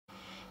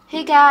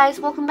Hey guys,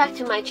 welcome back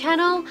to my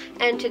channel,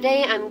 and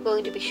today I'm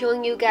going to be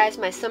showing you guys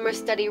my summer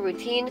study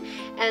routine.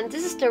 And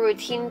this is the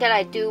routine that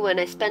I do when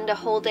I spend a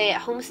whole day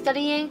at home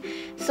studying.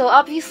 So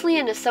obviously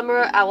in the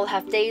summer I will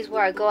have days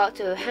where I go out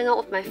to hang out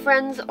with my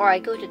friends or I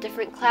go to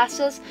different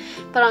classes,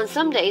 but on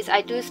some days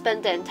I do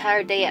spend the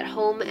entire day at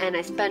home and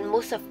I spend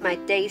most of my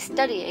day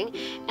studying,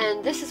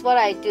 and this is what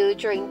I do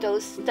during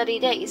those study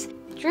days.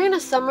 During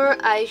the summer,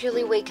 I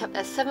usually wake up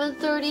at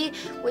 7:30,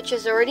 which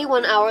is already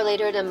 1 hour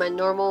later than my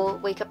normal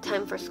wake-up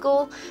time for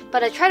school,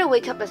 but I try to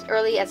wake up as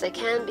early as I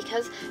can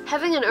because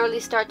having an early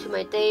start to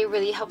my day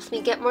really helps me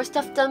get more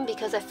stuff done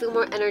because I feel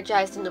more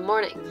energized in the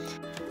morning.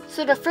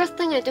 So the first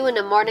thing I do in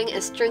the morning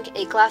is drink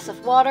a glass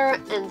of water,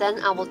 and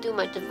then I will do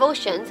my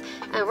devotions,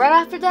 and right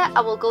after that I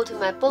will go to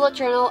my bullet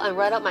journal and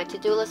write out my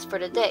to-do list for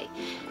the day.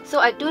 So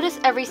I do this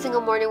every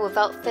single morning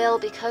without fail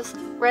because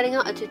writing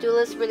out a to-do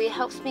list really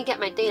helps me get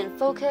my day in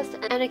focus,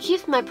 and it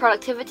keeps my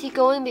productivity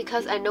going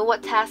because I know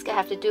what task I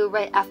have to do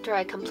right after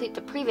I complete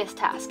the previous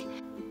task.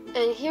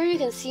 And here you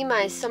can see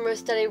my summer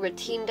study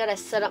routine that I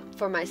set up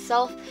for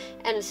myself,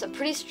 and it's a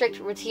pretty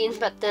strict routine,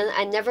 but then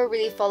I never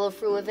really follow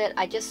through with it.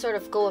 I just sort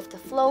of go with the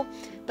flow,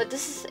 but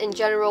this is in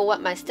general what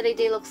my study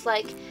day looks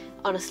like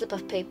on a slip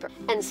of paper.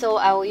 And so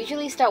I will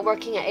usually start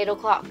working at 8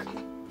 o'clock.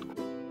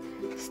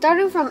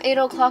 Starting from 8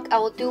 o'clock, I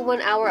will do 1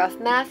 hour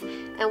of math,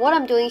 and what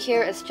I'm doing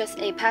here is just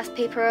a past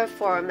paper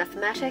for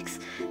mathematics.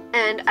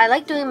 And I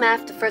like doing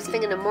math the first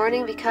thing in the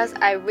morning because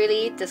I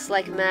really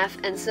dislike math,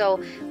 and so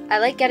I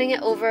like getting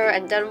it over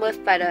and done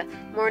with by the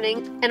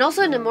morning. And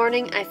also in the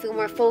morning, I feel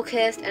more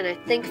focused and I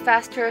think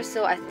faster,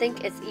 so I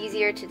think it's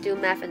easier to do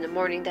math in the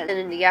morning than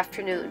in the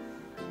afternoon.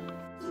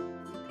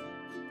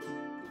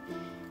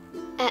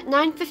 At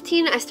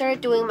 9:15, I started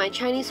doing my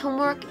Chinese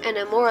homework, and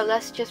I more or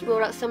less just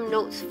wrote out some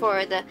notes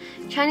for the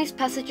Chinese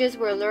passages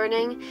we're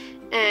learning,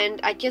 and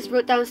I just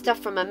wrote down stuff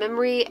from my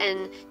memory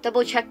and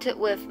double checked it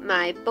with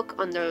my book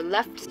on the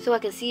left so I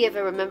can see if I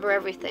remember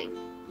everything.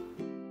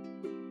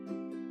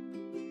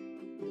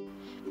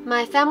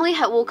 My family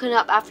had woken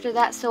up after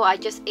that, so I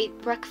just ate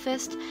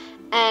breakfast,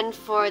 and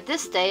for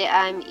this day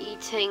I'm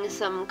eating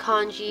some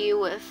congee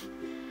with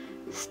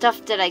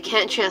stuff that I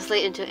can't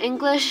translate into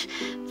English,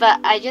 but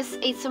I just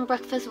ate some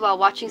breakfast while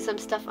watching some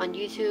stuff on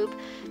YouTube.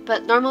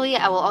 But normally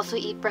I will also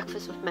eat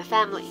breakfast with my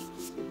family.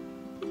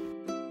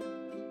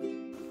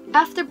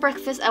 After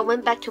breakfast, I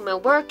went back to my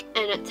work,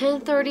 and at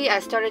 10:30 I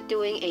started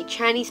doing a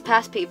Chinese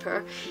past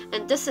paper,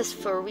 and this is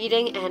for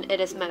reading, and it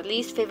is my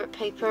least favorite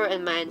paper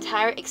in my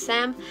entire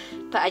exam,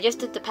 but I just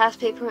did the past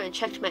paper and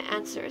checked my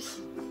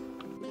answers.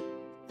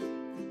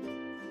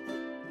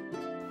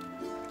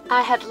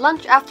 I had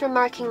lunch after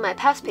marking my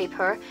past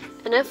paper,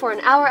 and then for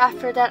an hour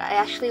after that I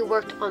actually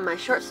worked on my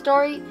short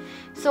story.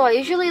 So I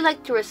usually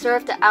like to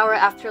reserve the hour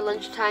after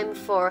lunchtime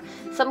for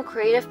some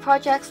creative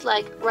projects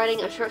like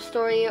writing a short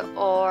story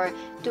or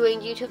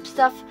doing YouTube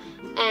stuff,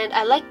 and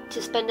I like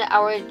to spend the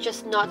hour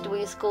just not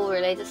doing school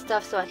related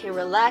stuff so I can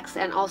relax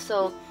and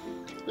also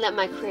let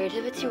my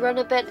creativity run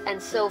a bit.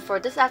 And so for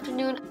this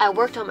afternoon I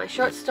worked on my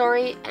short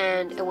story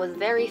and it was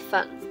very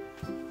fun.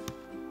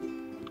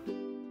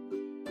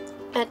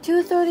 At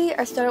 2:30,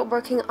 I started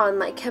working on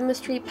my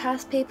chemistry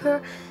past paper,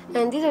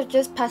 and these are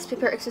just past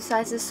paper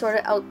exercises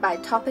sorted out by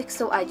topics,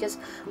 so I just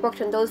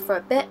worked on those for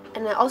a bit.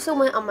 And I also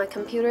went on my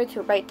computer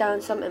to write down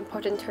some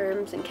important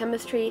terms in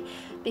chemistry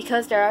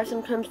because there are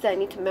some terms that I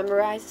need to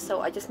memorize,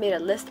 so I just made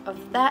a list of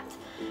that.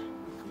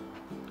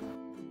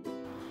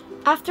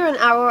 After an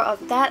hour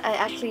of that, I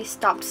actually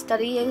stopped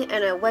studying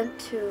and I went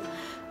to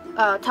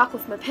talk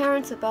with my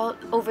parents about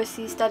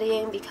overseas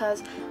studying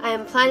because I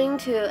am planning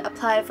to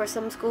apply for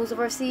some schools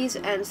overseas,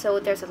 and so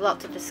there's a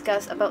lot to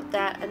discuss about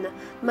that and the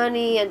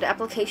money and the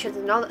applications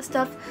and all that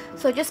stuff.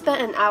 So I just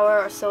spent an hour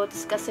or so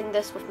discussing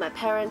this with my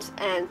parents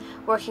and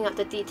working out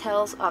the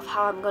details of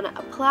how I'm gonna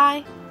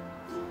apply.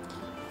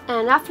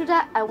 And after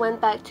that I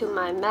went back to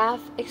my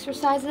math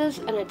exercises,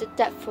 and I did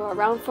that for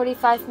around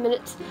 45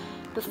 minutes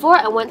before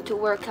I went to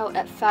work out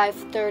at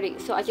 5:30.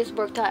 So I just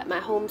worked out at my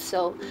home,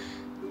 so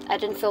I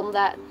didn't film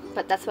that,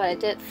 but that's what I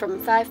did from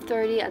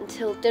 5:30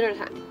 until dinner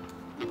time.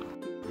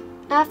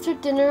 After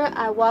dinner,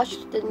 I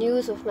watched the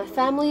news with my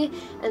family,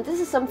 and this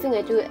is something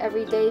I do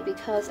every day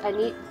because I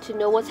need to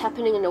know what's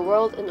happening in the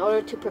world in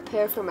order to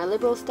prepare for my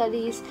liberal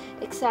studies,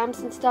 exams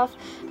and stuff.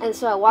 And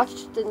so I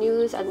watched the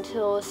news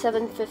until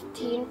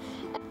 7:15.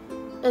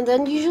 And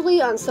then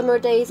usually on summer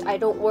days I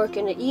don't work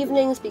in the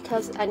evenings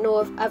because I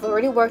know I've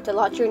already worked a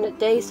lot during the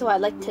day, so I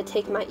like to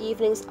take my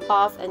evenings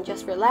off and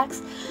just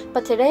relax.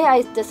 But today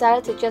I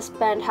decided to just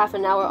spend half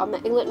an hour on my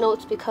English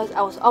notes because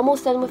I was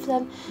almost done with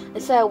them,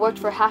 and so I worked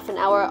for half an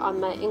hour on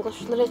my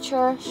English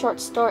literature short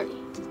story.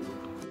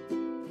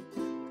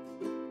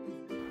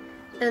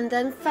 And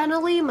then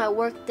finally my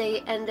work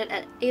day ended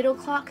at 8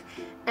 o'clock,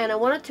 and I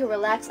wanted to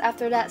relax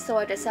after that, so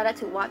I decided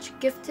to watch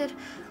Gifted,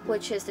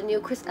 which is the new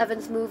Chris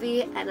Evans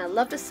movie, and I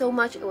loved it so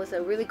much. It was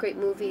a really great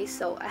movie,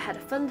 so I had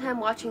a fun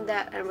time watching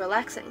that and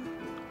relaxing.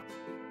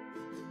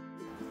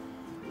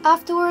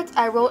 Afterwards,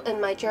 I wrote in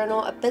my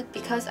journal a bit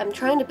because I'm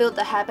trying to build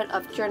the habit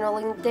of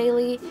journaling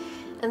daily,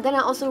 And then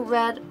I also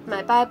read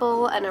my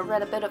Bible and I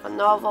read a bit of a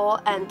novel,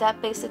 and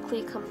that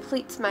basically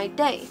completes my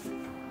day.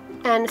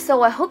 And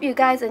so I hope you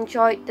guys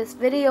enjoyed this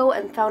video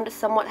and found it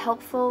somewhat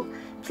helpful.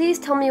 Please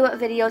tell me what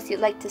videos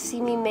you'd like to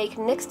see me make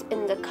next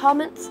in the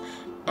comments.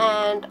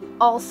 And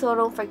also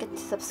don't forget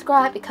to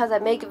subscribe because I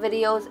make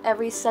videos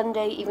every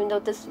Sunday even though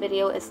this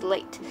video is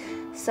late.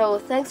 So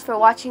thanks for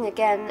watching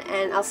again,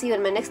 and I'll see you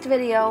in my next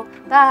video.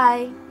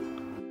 Bye!